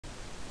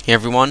Hey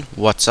everyone,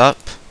 what's up?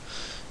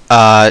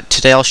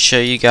 Today I'll show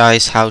you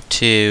guys how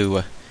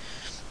to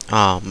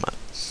um,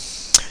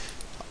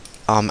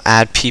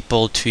 add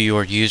people to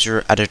your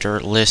user editor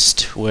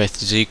list with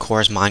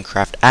Zicore's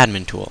MineCraft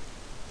Admintool.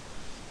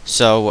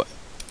 So,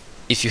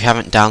 if you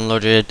haven't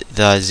downloaded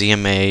the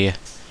ZMA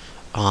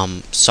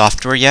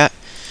software yet,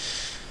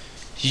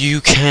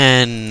 you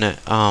can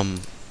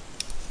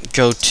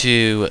go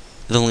to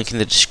the link in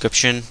the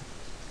description,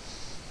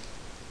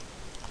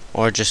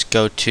 or just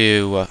go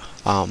to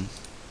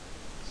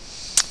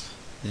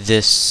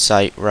this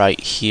site right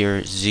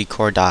here,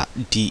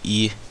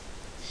 zicore.de.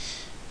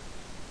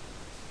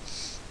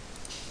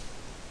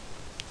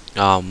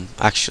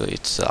 Actually,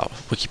 it's a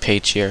wiki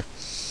page here,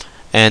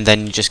 and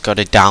then you just go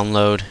to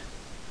download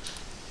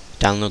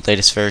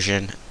latest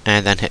version,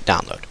 and then hit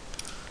download.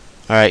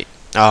 Alright,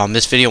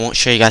 this video won't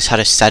show you guys how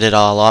to set it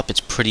all up. It's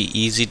pretty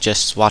easy.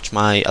 Just watch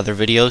my other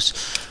videos.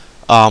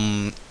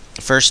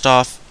 First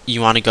off,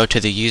 you want to go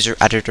to the user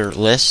editor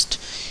list.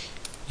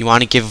 You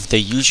want to give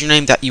the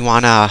username that you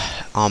want to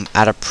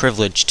add a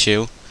privilege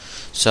to.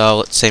 So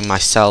let's say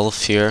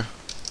myself here,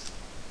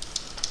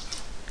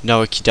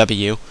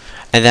 NoaKW,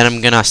 and then I'm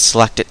gonna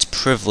select its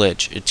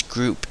privilege, its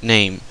group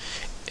name.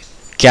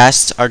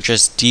 Guests are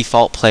just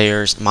default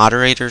players.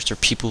 Moderators are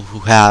people who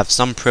have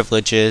some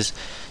privileges.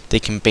 They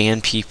can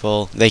ban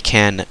people, they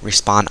can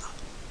respawn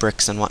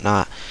bricks and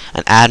whatnot,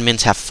 and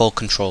admins have full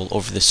control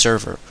over the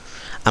server.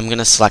 I'm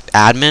gonna select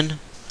admin,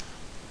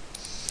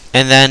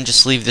 and then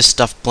just leave this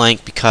stuff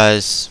blank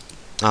because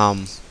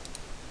oops,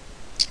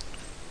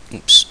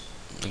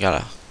 I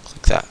gotta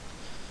click that.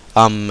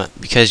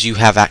 Because you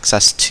have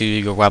access to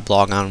your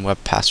weblog on web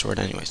password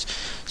anyways.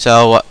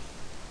 So,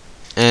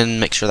 and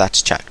make sure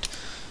that's checked.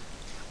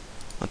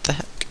 What the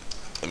heck?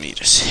 Let me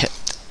just hit,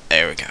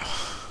 there we go.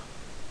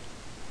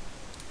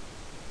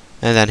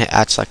 And then hit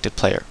add selected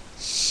player.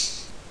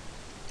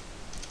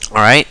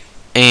 Alright,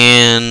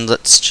 and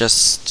let's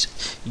just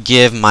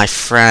give my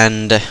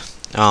friend,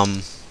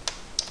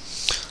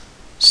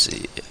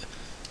 see,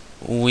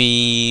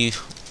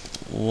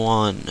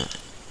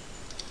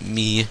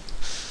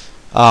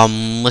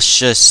 let's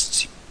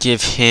just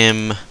give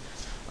him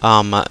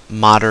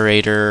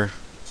moderator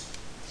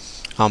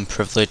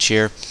privilege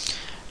here,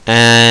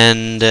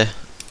 and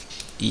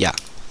yeah,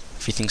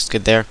 everything's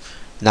good there.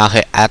 Now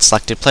hit add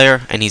selected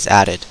player, and he's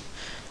added.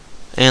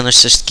 And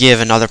let's just give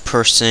another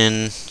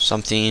person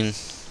something,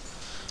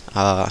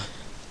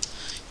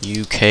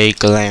 UK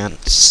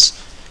glance.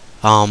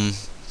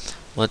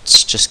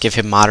 Let's just give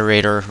him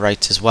moderator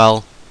rights as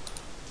well.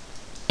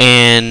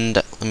 And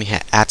let me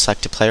hit add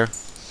selected player.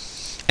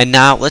 And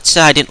now let's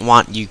say I didn't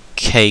want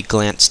UK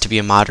glance to be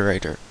a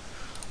moderator.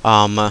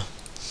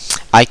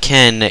 I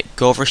can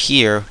go over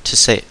here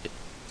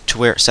to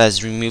where it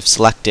says remove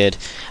selected,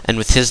 and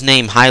with his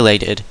name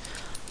highlighted,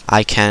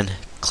 I can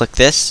click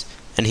this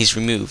and he's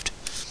removed.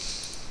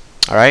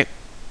 Alright,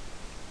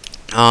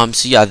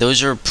 so yeah,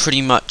 those are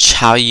pretty much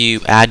how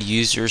you add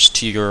users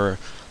to your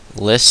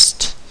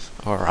list,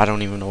 or I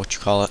don't even know what you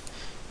call it.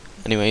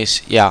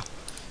 Anyways, yeah,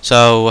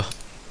 so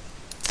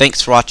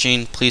thanks for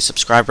watching. Please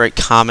subscribe, rate,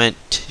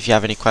 comment if you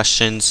have any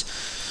questions.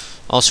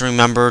 Also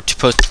remember to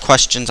post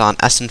questions on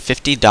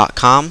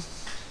sn50.com.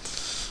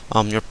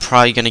 You're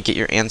probably going to get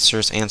your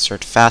answers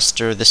answered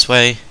faster this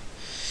way.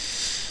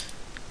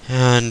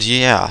 And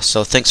yeah,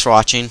 so thanks for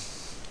watching.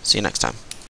 See you next time.